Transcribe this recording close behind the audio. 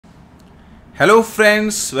Hello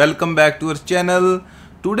friends, welcome back to our channel.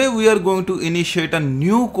 Today we are going to initiate a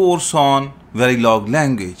new course on Verilog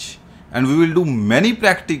language, and we will do many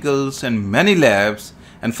practicals and many labs,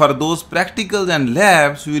 and for those practicals and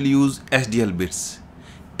labs we will use HDL bits.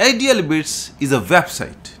 HDL bits is a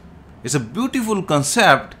website. It's a beautiful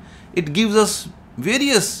concept. It gives us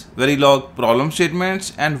various Verilog problem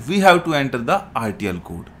statements and we have to enter the RTL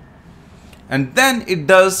code. And then it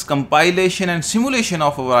does compilation and simulation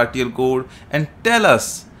of our RTL code and tell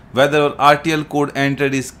us whether our RTL code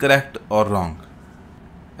entered is correct or wrong.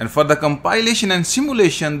 And for the compilation and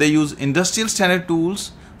simulation they use industrial standard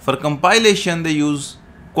tools. For compilation they use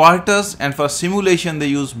Quartus, and for simulation they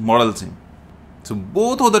use Model Sim. So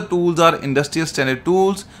both of the tools are industrial standard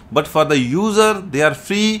tools, but for the user they are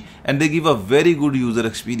free and they give a very good user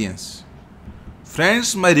experience.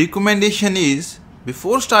 Friends, my recommendation is,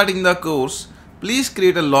 before starting the course, please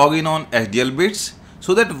create a login on HDL bits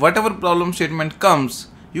so that whatever problem statement comes,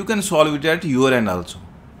 you can solve it at your end also.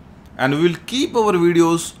 And we will keep our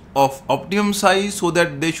videos of optimum size so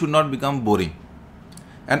that they should not become boring.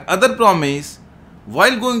 And other promise,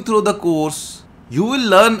 while going through the course, you will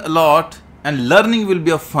learn a lot and learning will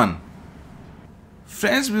be a fun.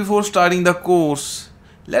 Friends, before starting the course,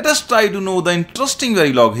 let us try to know the interesting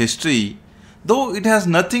Verilog history. Though it has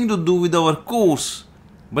nothing to do with our course,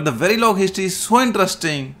 but the Verilog history is so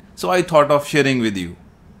interesting, so I thought of sharing with you.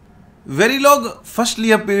 Verilog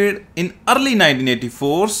firstly appeared in early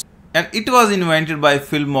 1984 and it was invented by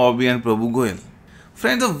Phil Morby and Prabhu Goyal.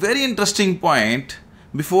 Friends, a very interesting point,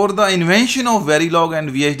 before the invention of Verilog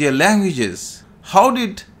and VHDL languages, how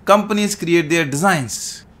did companies create their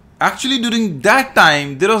designs? Actually, during that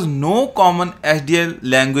time, there was no common HDL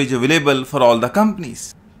language available for all the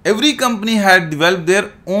companies. Every company had developed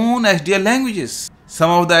their own HDL languages. Some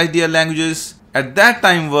of the HDL languages at that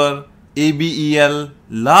time were ABEL,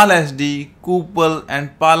 LAL SD, Kupal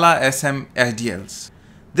and Pala SM HDLs.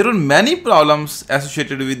 There were many problems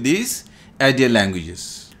associated with these HDL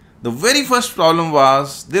languages. The very first problem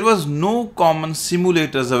was there was no common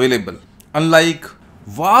simulators available. Unlike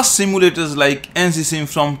vast simulators like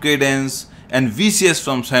NCSIM from Cadence and VCS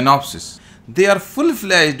from Synopsys, they are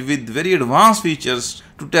full-fledged with very advanced features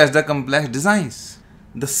to test the complex designs.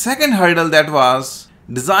 The second hurdle that was,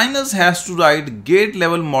 designers has to write gate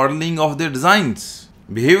level modeling of their designs.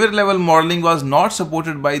 Behavior level modeling was not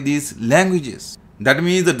supported by these languages. That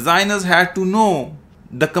means the designers had to know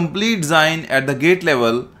the complete design at the gate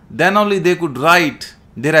level, then only they could write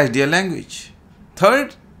their HDL language.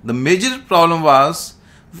 Third, the major problem was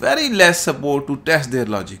very less support to test their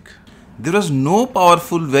logic. There was no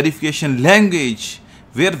powerful verification language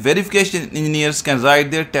where verification engineers can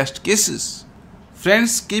write their test cases.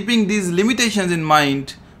 Friends, keeping these limitations in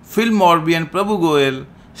mind, Phil Morby and Prabhu Goyal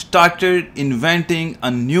started inventing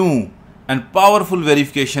a new and powerful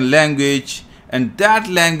verification language, and that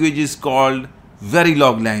language is called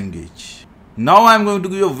Verilog language. Now I am going to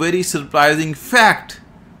give you a very surprising fact.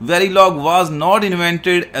 Verilog was not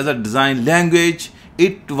invented as a design language,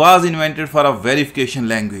 it was invented for a verification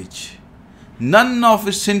language. None of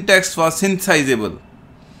its syntax was synthesizable.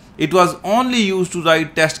 It was only used to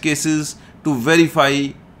write test cases to verify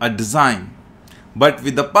a design. But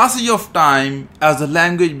with the passage of time, as the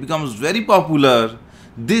language becomes very popular,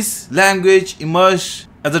 this language emerged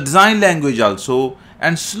as a design language also,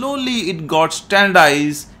 and slowly it got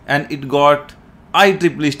standardized and it got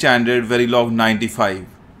IEEE standard Verilog 95.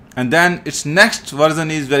 And then its next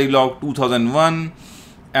version is Verilog 2001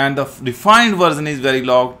 and the refined version is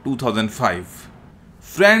Verilog 2005.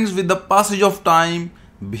 Friends, with the passage of time,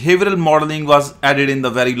 behavioral modeling was added in the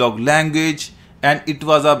Verilog language and it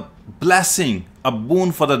was a blessing, a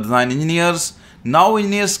boon for the design engineers. Now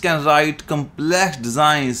engineers can write complex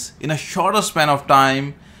designs in a shorter span of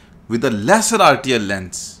time with a lesser RTL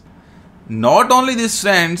length. Not only this,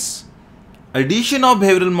 friends, addition of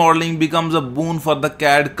behavioral modeling becomes a boon for the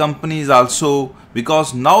CAD companies also,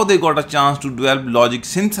 because now they got a chance to develop logic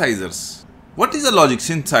synthesizers. What is a logic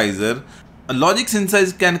synthesizer? A logic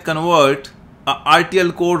synthesizer can convert a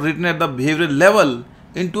RTL code written at the behavioral level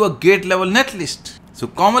into a gate level netlist. So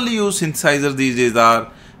commonly used synthesizers these days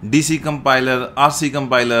are DC compiler, RC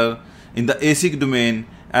compiler in the ASIC domain,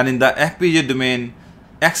 and in the FPGA domain,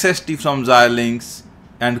 XST from Xilinx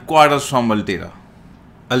and Quartus from Altera.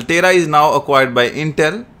 Altera is now acquired by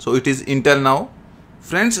Intel, so it is Intel now.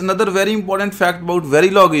 Friends, another very important fact about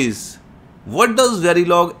Verilog is, what does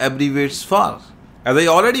Verilog abbreviates for? As I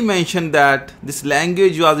already mentioned that this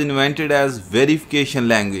language was invented as verification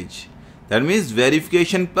language. That means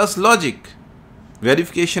verification plus logic.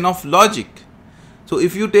 Verification of logic. So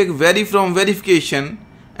if you take veri from verification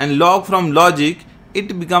and log from logic,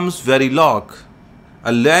 it becomes Verilog,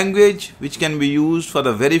 a language which can be used for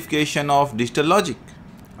the verification of digital logic.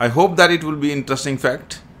 I hope that it will be interesting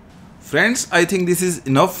fact. Friends, I think this is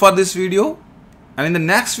enough for this video, and in the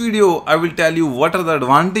next video I will tell you what are the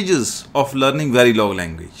advantages of learning Verilog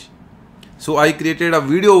language. So I created a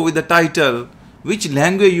video with the title which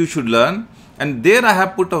language you should learn, and there I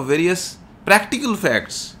have put up various practical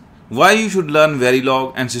facts why you should learn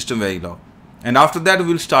Verilog and System Verilog. And after that we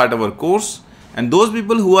will start our course, and those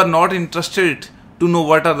people who are not interested to know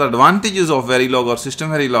what are the advantages of Verilog or System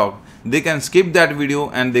Verilog, they can skip that video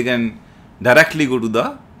and they can directly go to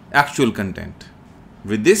the actual content.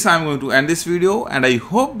 With this I am going to end this video, and I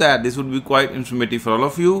hope that this would be quite informative for all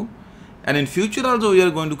of you, and in future also we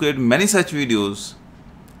are going to create many such videos.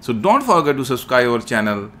 So don't forget to subscribe our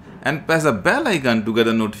channel and press the bell icon to get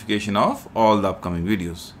a notification of all the upcoming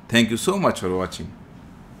videos. Thank you so much for watching.